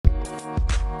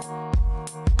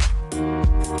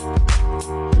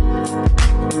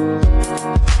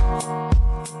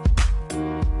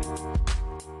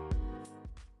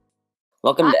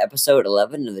Welcome to episode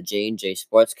 11 of the J&J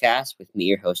Sportscast with me,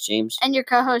 your host, James. And your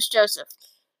co-host, Joseph.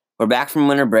 We're back from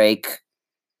winter break.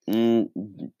 We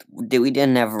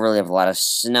didn't really have a lot of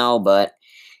snow, but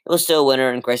it was still winter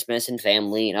and Christmas and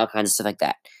family and all kinds of stuff like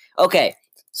that. Okay,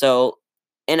 so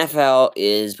NFL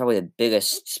is probably the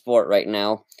biggest sport right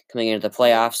now coming into the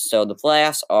playoffs. So the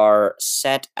playoffs are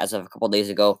set as of a couple days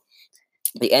ago.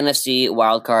 The NFC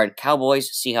wildcard, Cowboys,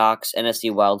 Seahawks,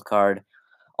 NFC wildcard,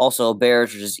 also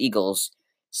Bears versus Eagles.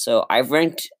 So I've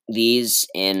ranked these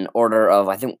in order of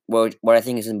what I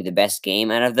think is going to be the best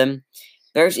game out of them.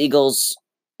 Bears Eagles,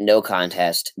 no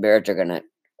contest. Bears are going to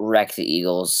wreck the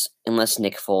Eagles unless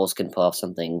Nick Foles can pull off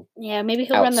something. Yeah, maybe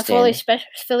he'll run the Philly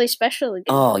special again.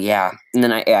 Oh yeah, and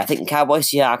then I think Cowboys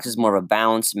Seahawks is more of a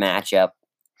balanced matchup.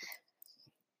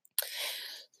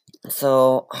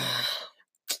 So,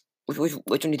 which one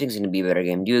do you think is going to be a better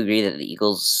game? Do you agree that the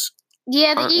Eagles?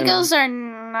 Yeah, the Eagles are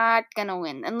not going to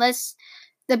win unless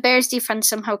the Bears defense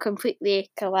somehow completely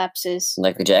collapses.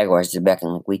 Like the Jaguars did back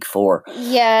in week 4.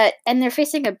 Yeah, and they're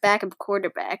facing a backup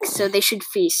quarterback, so they should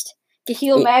feast. The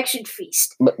heel back should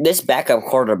feast. But this backup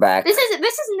quarterback... This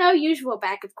is no usual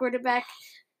backup quarterback.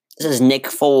 This is Nick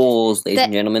Foles, ladies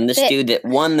and gentlemen. This dude that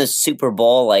won the Super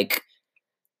Bowl,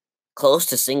 close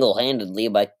to single-handedly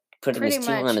by putting his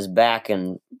team on his back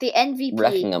and the MVP.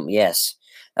 Wrecking them. Yes,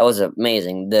 that was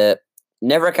amazing.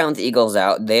 Never count the Eagles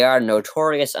out. They are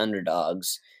notorious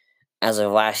underdogs as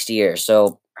of last year.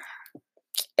 So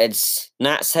it's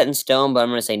not set in stone, but I'm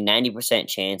going to say 90%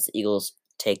 chance the Eagles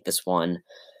take this one.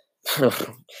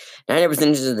 90%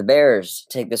 chance of the Bears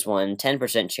take this one.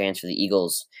 10% chance for the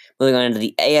Eagles. Moving on into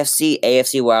the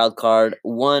AFC wild card.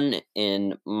 1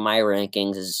 in my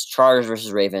rankings is Chargers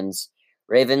versus Ravens.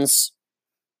 Ravens,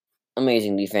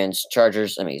 amazing defense.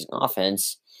 Chargers, amazing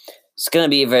offense. It's going to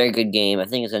be a very good game. I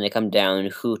think it's going to come down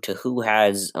to who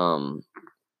has,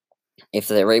 if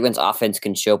the Ravens offense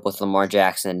can show up with Lamar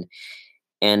Jackson,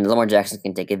 and Lamar Jackson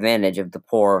can take advantage of the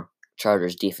poor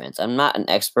Chargers defense. I'm not an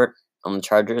expert on the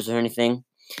Chargers or anything,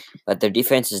 but their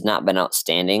defense has not been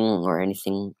outstanding or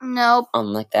anything. Nope.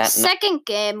 Unlike that. Second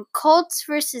game, Colts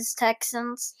versus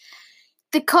Texans.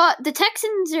 The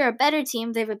Texans are a better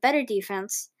team. They have a better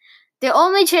defense. The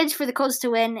only chance for the Colts to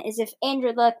win is if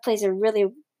Andrew Luck plays really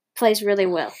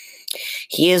well.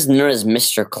 He is known as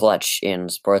Mr. Clutch in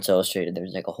Sports Illustrated.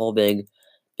 There's a whole big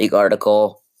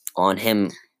article on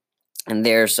him and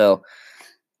there. So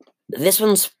this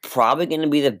one's probably going to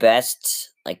be the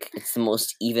best. It's the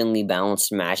most evenly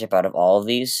balanced matchup out of all of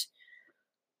these.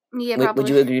 Yeah, probably. Would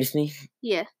you agree with me?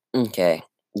 Yeah. Okay,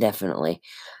 definitely.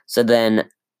 So then,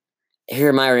 here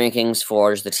are my rankings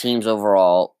for just the teams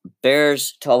overall.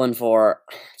 Bears 12-4.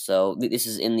 So this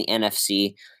is in the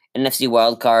NFC. NFC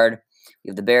wild card. We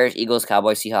have the Bears, Eagles,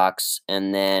 Cowboys, Seahawks,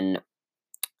 and then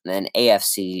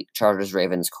AFC Chargers,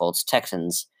 Ravens, Colts,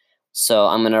 Texans. So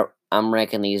I'm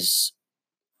ranking these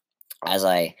as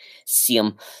I see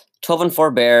them.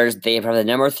 12-4 Bears. They have the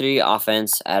number 3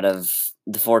 offense out of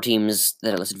the 4 teams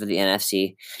that are listed for the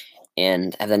NFC,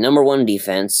 and have the number 1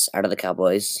 defense out of the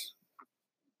Cowboys,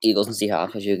 Eagles, and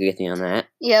Seahawks. Would you agree with me on that?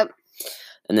 Yep.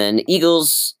 And then the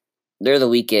Eagles, they're the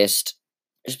weakest.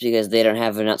 Just because they don't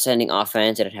have an outstanding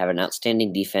offense, they don't have an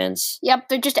outstanding defense. Yep,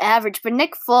 they're just average. But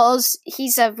Nick Foles,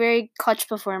 he's a very clutch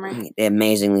performer.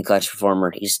 Amazingly clutch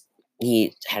performer.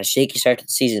 He had a shaky start to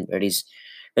the season, but he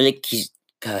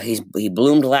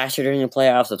bloomed last year during the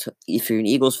playoffs. So if you're an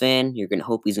Eagles fan, you're gonna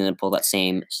hope he's gonna pull that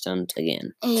same stunt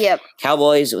again. Yep.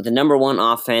 Cowboys with the number 1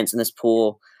 offense in this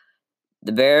pool.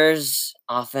 The Bears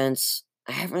offense,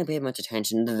 I haven't really paid much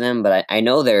attention to them, but I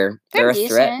know they're a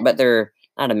threat, but they're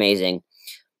not amazing.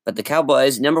 But the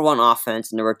Cowboys, number 1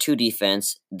 offense, number 2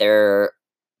 defense. They're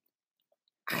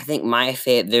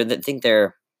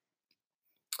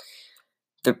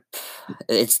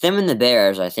it's them and the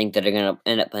Bears. I think that are going to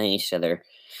end up playing each other.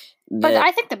 But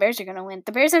I think the Bears are going to win.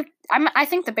 I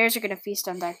think the Bears are going to feast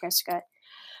on Dak Prescott.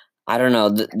 I don't know.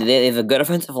 They have a good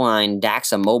offensive line.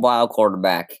 Dak's a mobile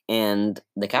quarterback, and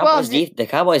the Cowboys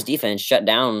defense shut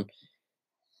down.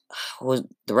 Was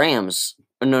the Rams?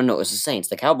 No, it was the Saints.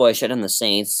 The Cowboys shut down the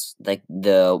Saints,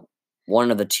 the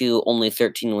one of the 2 only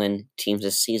 13-win teams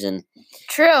this season.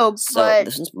 True, so but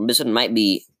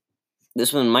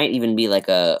this one might even be like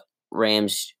a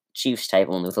Rams Chiefs type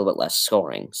one with a little bit less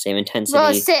scoring, same intensity.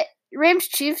 Well, Rams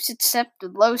Chiefs except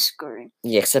low scoring.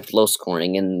 Yeah, except low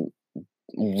scoring and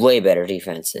way better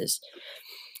defenses.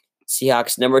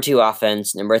 Seahawks number 2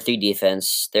 offense, number 3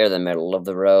 defense. They're the middle of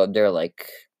the road. They're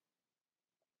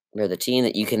the team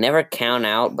that you can never count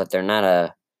out, but they're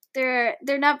not They're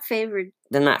not favored.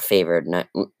 They're not favored.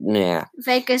 Yeah.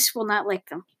 Vegas will not like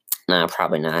them. Nah,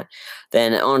 probably not.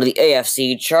 Then on to the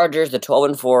AFC, Chargers, the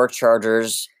 12-4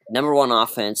 Chargers, number 1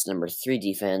 offense, number 3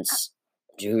 defense.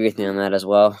 Do you agree with me on that as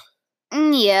well?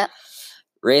 Yeah.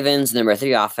 Ravens, number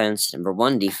 3 offense, number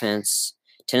 1 defense.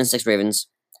 10-6 Ravens,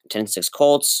 10-6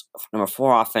 Colts, number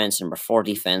 4 offense, number 4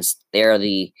 defense. They're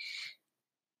the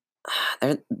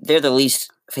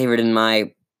least favored in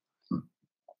my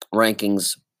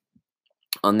rankings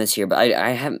on this year, but I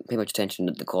haven't paid much attention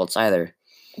to the Colts either.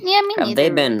 Yeah, me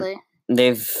neither.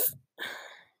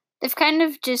 They've kind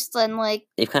of just been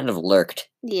they've kind of lurked.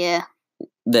 Yeah.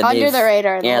 Under the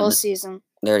radar the whole season.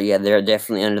 They're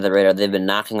definitely under the radar. They've been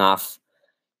knocking off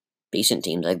decent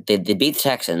teams. Like they beat the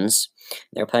Texans.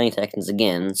 They're playing Texans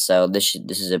again, so this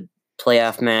is a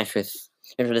playoff match with.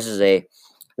 This is a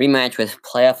rematch with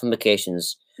playoff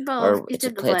implications. Or it's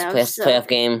a playoff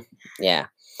game. Yeah,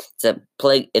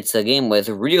 it's a game with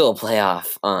real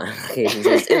playoff implications.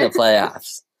 It's in the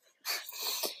playoffs.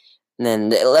 And then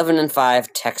the 11-5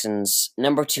 Texans,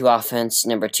 number 2 offense,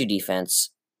 number 2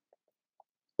 defense.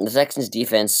 The Texans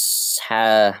defense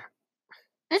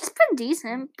it's been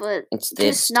decent, but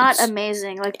it's not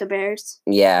amazing like the Bears.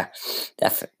 Yeah,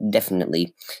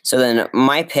 definitely. So then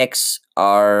my picks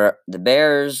are the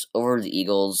Bears over the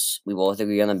Eagles. We both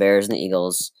agree on the Bears and the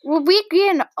Eagles. Well, we agree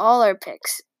on all our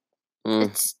picks.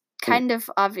 It's kind of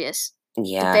obvious.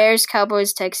 Yeah. The Bears,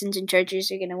 Cowboys, Texans, and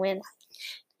Chargers are going to win.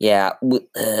 Yeah.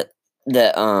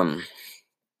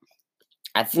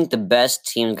 I think the best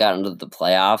teams got into the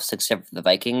playoffs except for the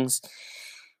Vikings.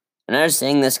 And I'm not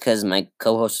saying this because my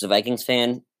co-host is a Vikings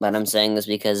fan, but I'm saying this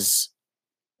because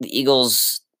the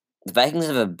Vikings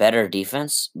have a better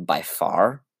defense by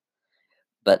far,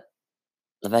 but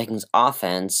the Vikings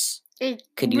offense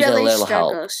could use a little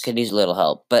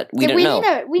help. But we don't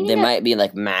know. They might be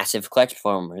like massive clutch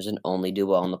performers and only do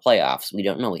well in the playoffs. We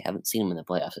don't know. We haven't seen them in the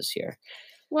playoffs this year.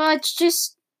 Well, it's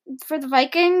just for the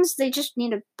Vikings, they just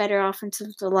need a better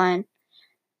offensive line.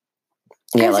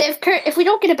 Because if we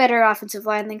don't get a better offensive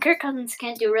line, then Kirk Cousins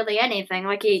can't do really anything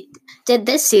like he did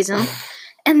this season.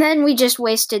 And then we just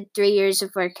wasted 3 years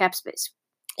of our cap space.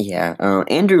 Yeah.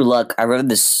 Andrew Luck, I read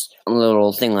this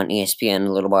little thing on ESPN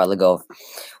a little while ago.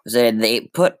 Was that maybe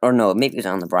it was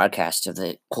on the broadcast of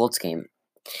the Colts game.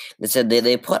 They said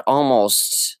they put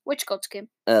almost... Which Colts game?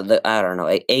 I don't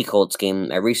know, a Colts game,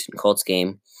 a recent Colts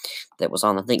game that was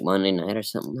on, I think, Monday night or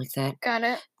something like that. Got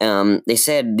it.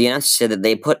 The announcer said that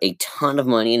they put a ton of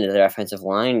money into their offensive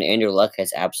line. Andrew Luck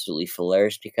has absolutely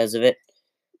flourished because of it.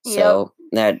 So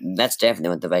that's definitely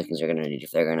what the Vikings are going to need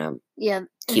if they're going to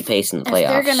keep pace in the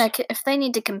playoffs.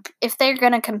 If they're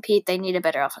gonna compete, they need a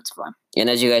better offensive line. And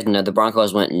as you guys know, the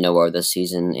Broncos went nowhere this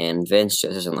season, and Vince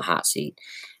Joseph's on the hot seat.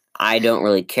 I don't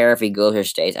really care if he goes or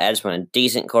stays. I just want a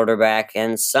decent quarterback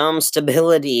and some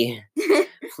stability.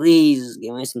 Please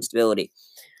give me some stability.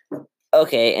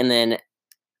 Okay, and then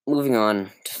moving on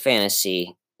to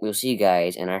fantasy, we'll see you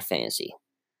guys in our fantasy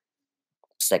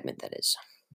segment, that is.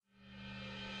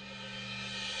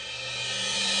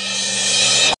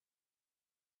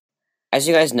 As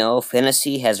you guys know,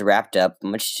 fantasy has wrapped up,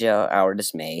 much to our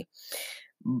dismay,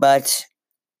 but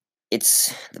the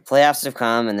playoffs have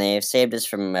come, and they have saved us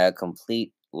from a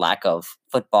complete lack of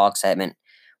football excitement.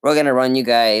 We're going to run you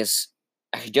guys...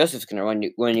 Actually, Joseph's going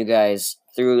to run you guys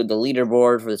through the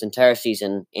leaderboard for this entire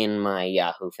season in my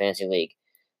Yahoo Fantasy League.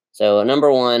 So, number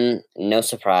 1, no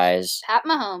surprise. Pat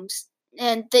Mahomes.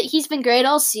 And he's been great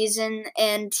all season,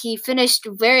 and he finished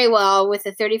very well with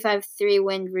a 35-3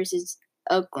 win versus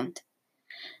Oakland.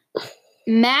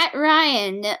 Matt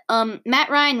Ryan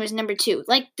was number 2.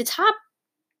 Like, the top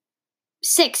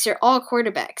 6 are all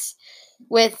quarterbacks,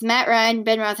 with Matt Ryan,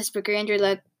 Ben Roethlisberger, Andrew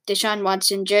Luck, Deshaun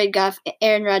Watson, Jared Goff,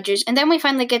 Aaron Rodgers, and then we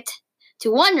finally get to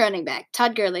one running back,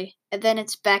 Todd Gurley, and then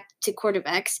it's back to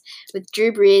quarterbacks with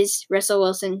Drew Brees, Russell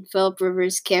Wilson, Phillip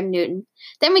Rivers, Cam Newton.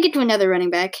 Then we get to another running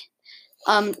back,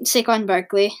 Saquon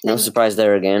Barkley. No surprise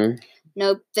there again.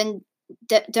 Nope. Then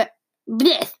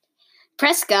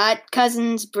Prescott,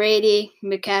 Cousins, Brady,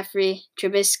 McCaffrey,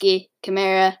 Trubisky,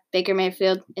 Kamara, Baker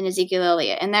Mayfield, and Ezekiel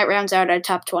Elliott. And that rounds out our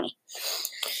top 20.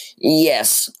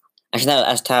 Yes. Actually,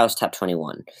 that was top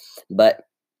 21. But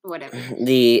whatever.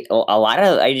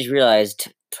 I just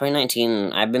realized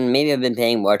 2019, I've been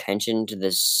paying more attention to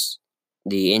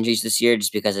the injuries this year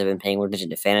just because I've been paying more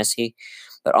attention to fantasy.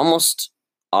 But almost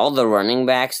all the running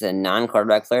backs, the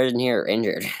non-quarterback players in here are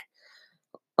injured.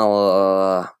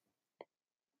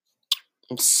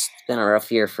 It's been a rough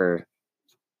year for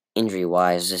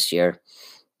injury-wise this year.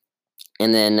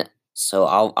 And then, so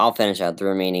I'll finish out the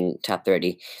remaining top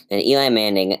 30. Then Eli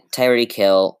Manning, Tyreek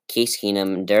Hill, Case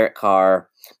Keenum, Derek Carr,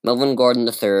 Melvin Gordon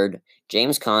III,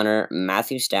 James Conner,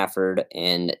 Matthew Stafford,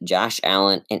 and Josh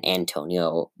Allen and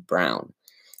Antonio Brown.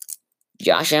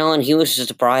 Josh Allen, he was a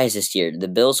surprise this year. The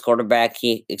Bills quarterback,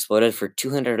 he exploded for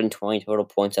 220 total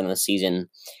points on the season,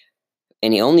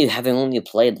 and having only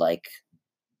played like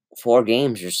 4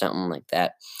 games or something like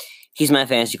that. He's my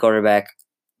fantasy quarterback.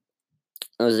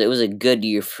 It was a good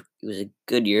year. It was a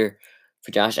good year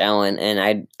for Josh Allen,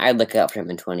 and I'd look out for him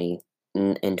in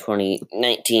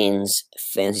 2019's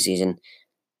fantasy season.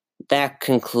 That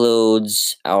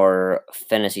concludes our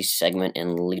fantasy segment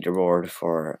and leaderboard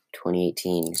for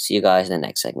 2018. See you guys in the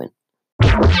next segment.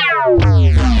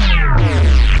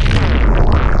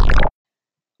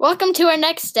 Welcome to our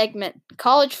next segment,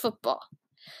 college football.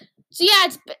 So yeah,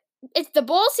 it's the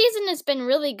bowl season has been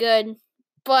really good,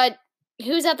 but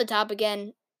who's at the top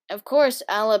again? Of course,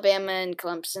 Alabama and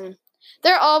Clemson.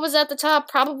 They're always at the top,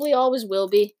 probably always will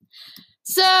be.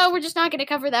 So we're just not going to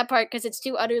cover that part because it's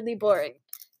too utterly boring.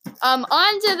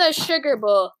 On to the Sugar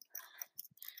Bowl.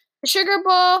 The Sugar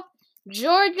Bowl,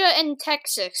 Georgia and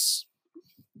Texas.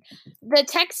 The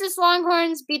Texas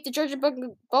Longhorns beat the Georgia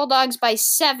Bulldogs by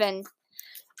 7.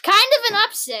 Kind of an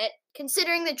upset,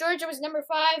 considering that Georgia was number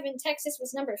 5 and Texas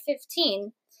was number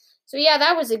 15. So yeah,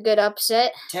 that was a good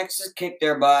upset. Texas kicked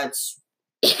their butts.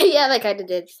 Yeah, they kind of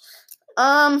did.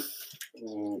 Go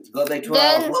Big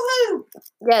 12. Woohoo!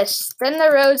 Yes, then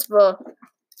the Rose Bowl.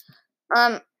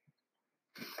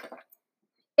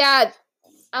 Yeah,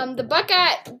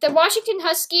 the Washington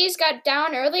Huskies got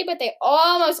down early, but they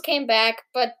almost came back,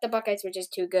 but the Buckeyes were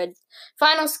just too good.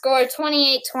 Final score,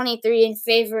 28-23 in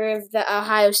favor of the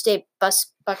Ohio State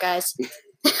Buckeyes.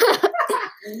 The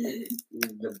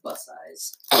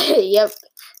Buckeyes. Yep.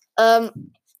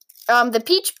 The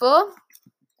Peach Bowl.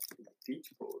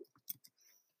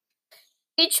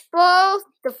 Peach Bowl,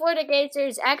 the Florida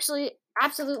Gators actually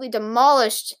absolutely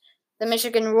demolished the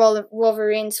Michigan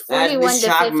Wolverines 41-15. That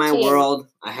shocked my world.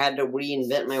 I had to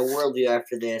reinvent my worldview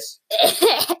after this.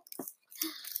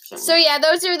 So yeah,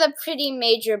 those are the pretty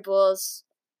major bowls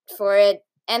for it.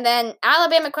 And then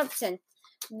Alabama Clemson,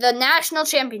 the national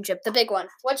championship, the big one.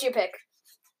 What's your pick?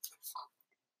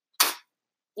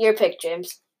 Your pick,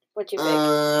 James. What's your pick?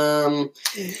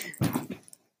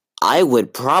 I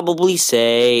would probably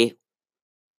say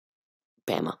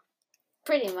Bama.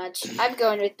 Pretty much. I'm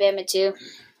going with Bama too.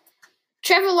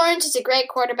 Trevor Lawrence is a great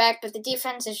quarterback, but the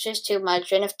defense is just too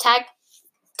much. And if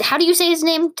how do you say his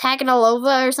name?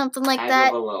 Tagovailoa or something like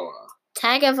that?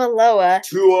 Tagovailoa.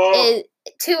 Tua.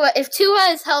 If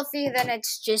Tua is healthy, then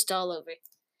it's just all over.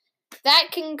 That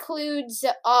concludes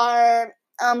our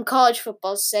college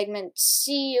football segment.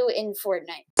 See you in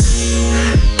Fortnite.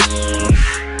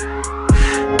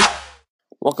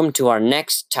 Welcome to our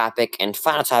next topic and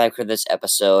final topic for this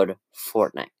episode,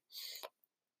 Fortnite.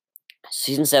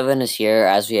 Season 7 is here,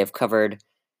 as we have covered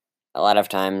a lot of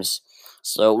times.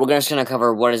 So we're just going to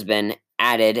cover what has been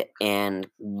added and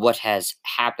what has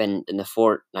happened in the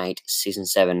Fortnite Season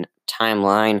 7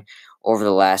 timeline over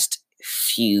the last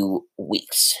few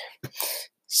weeks.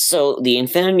 So the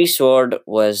Infinity Sword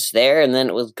was there, and then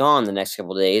it was gone the next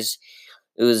couple days.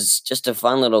 It was just a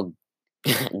fun little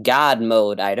God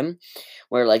mode item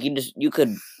where you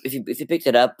could if you picked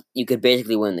it up, you could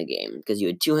basically win the game because you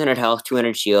had 200 health,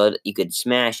 200 shield. You could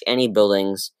smash any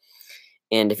buildings,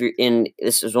 and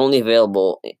this was only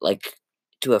available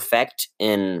to effect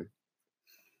in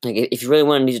if you really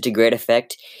wanted to use it to great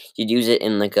effect, you'd use it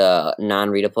in a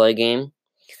non-redeploy game.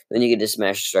 Then you could just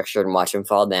smash the structure and watch them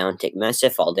fall down, take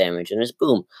massive fall damage, and just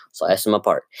boom, slice them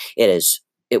apart.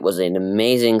 It was an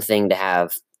amazing thing to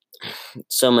have.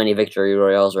 So many victory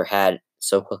royales were had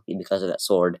so quickly because of that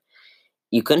sword.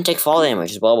 You couldn't take fall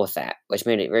damage as well with that, which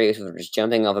made it very useful for just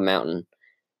jumping off a mountain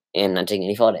and not taking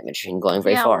any fall damage and going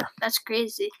very far. That's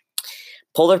crazy.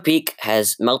 Polar Peak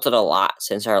has melted a lot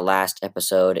since our last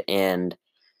episode, and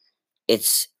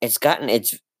it's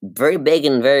very big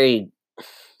and very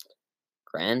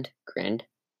grandy.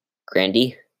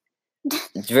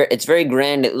 It's very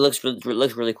grand. It looks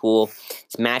really cool.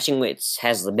 It's matching. It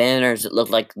has the banners that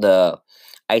look like the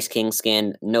Ice King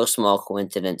skin. No small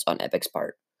coincidence on Epic's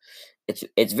part.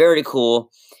 It's very cool.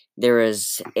 There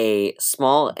is a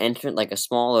small entrance, like a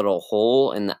small little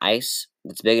hole in the ice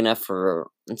that's big enough for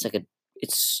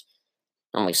it's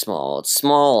not really small. It's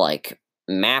small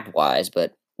map wise,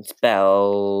 but it's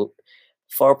about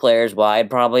 4 players wide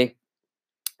probably.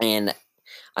 And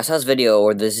I saw this video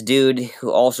where this dude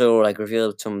who also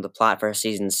revealed some of the plot for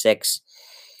season 6.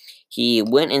 He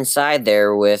went inside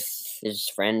there with his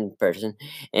friend person,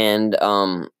 and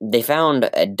they found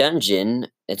a dungeon.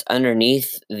 It's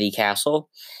underneath the castle.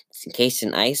 It's encased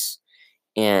in ice,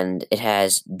 and it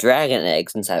has dragon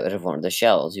eggs inside of one of the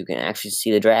shells. You can actually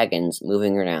see the dragons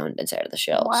moving around inside of the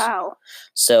shells. Wow.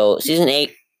 So season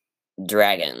 8,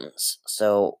 dragons.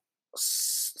 So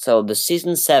the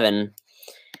season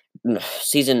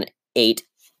 8,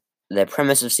 the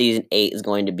premise of season 8 is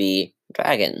going to be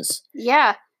dragons.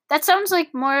 Yeah. That sounds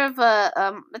like more of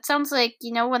a it sounds like,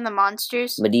 when the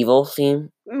monsters Medieval theme.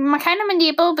 Kind of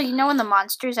medieval, but when the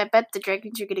monsters, I bet the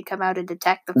dragons are going to come out and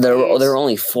attack the There players. are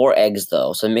only 4 eggs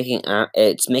though, so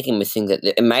it's making me think that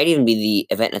it might even be the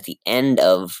event at the end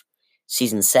of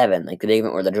season 7, like the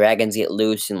event where the dragons get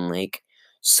loose and like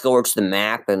scorch the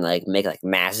map and like make like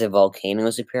massive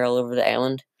volcanoes appear all over the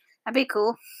island. That'd be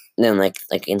cool. And then like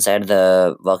inside of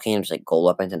the volcanoes, like gold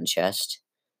weapons in the chest,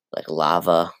 like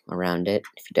lava around it.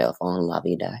 If you fall in lava,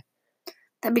 you die.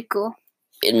 That'd be cool.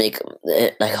 It'd make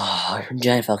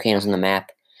giant volcanoes on the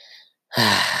map.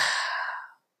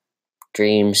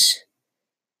 Dreams.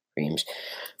 It'd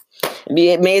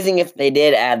be amazing if they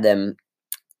did add them.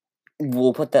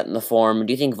 We'll put that in the form.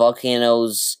 Do you think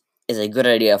volcanoes is a good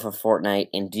idea for Fortnite,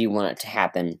 and do you want it to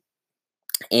happen?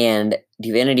 And do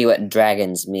you have any idea what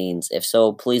dragons means? If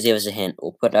so, please give us a hint.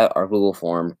 We'll put out our Google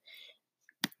form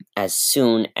as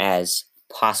soon as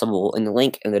possible in the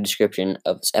link in the description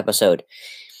of this episode.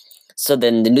 So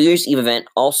then the New Year's Eve event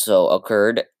also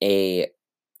occurred. Which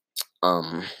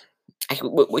one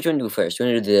do we first? Do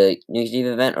you want to do the New Year's Eve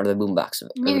event or the Boombox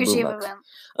event? New Year's Eve event.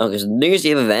 Okay, so the New Year's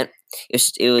Eve event,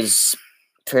 it was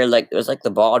like the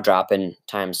ball drop in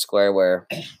Times Square where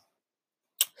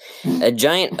a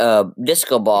giant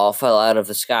disco ball fell out of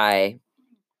the sky,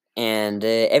 and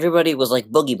everybody was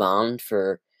like boogie bombed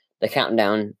for the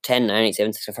countdown 10, 9, 8,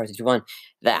 7, 6, 5, 4, 3, 2, 1.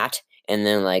 That, and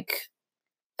then like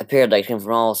appeared like from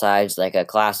all sides like a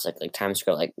classic like Times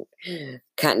Square like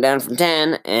counting down from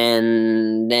 10,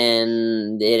 and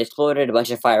then it exploded. A bunch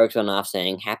of fireworks went off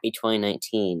saying Happy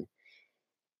 2019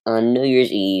 on New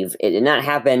Year's Eve. It did not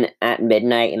happen at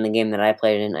midnight in the game that I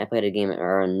played in. I played a game at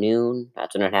around noon.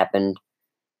 That's when it happened.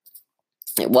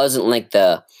 It wasn't like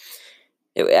it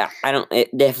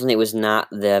definitely was not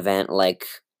the event like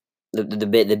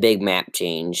the big map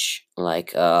change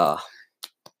like the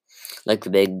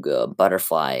big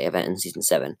butterfly event in season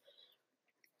 7.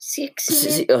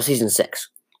 Season 6.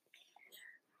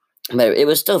 But it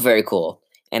was still very cool.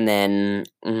 And then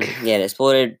it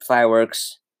exploded,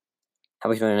 fireworks.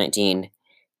 Happy 2019.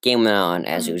 Game went on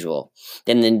as usual.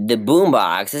 Then the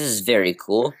boombox. This is very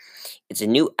cool. It's a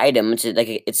new item.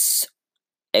 It's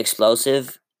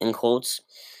explosive in quotes.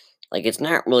 Like it's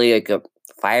not really like a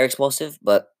fire explosive,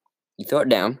 but you throw it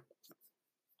down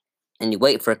and you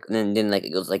wait for it, and then like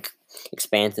it goes like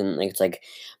expands and like it's like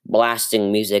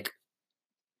blasting music,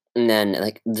 and then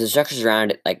like the structures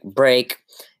around it like break.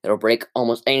 It'll break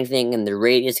almost anything, and the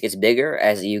radius gets bigger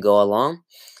as you go along.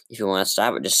 If you want to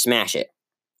stop it, just smash it.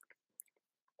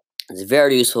 It's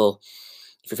very useful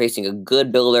if you're facing a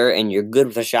good builder and you're good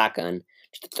with a shotgun.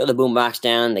 Just throw the boombox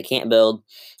down. They can't build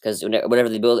because whatever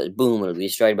they build, boom, it'll be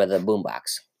destroyed by the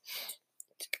boombox.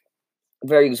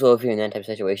 Very useful if you're in that type of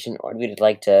situation, or if you'd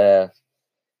like to,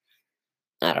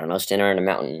 I don't know, stand around a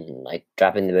mountain, like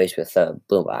dropping the base with a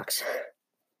boombox.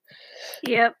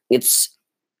 Yep. It's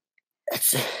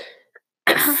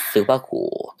super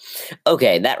cool.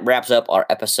 Okay, that wraps up our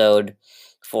episode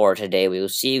for today. We will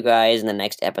see you guys in the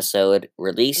next episode,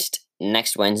 released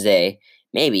next Wednesday,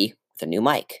 maybe with a new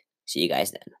mic. See you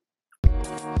guys then.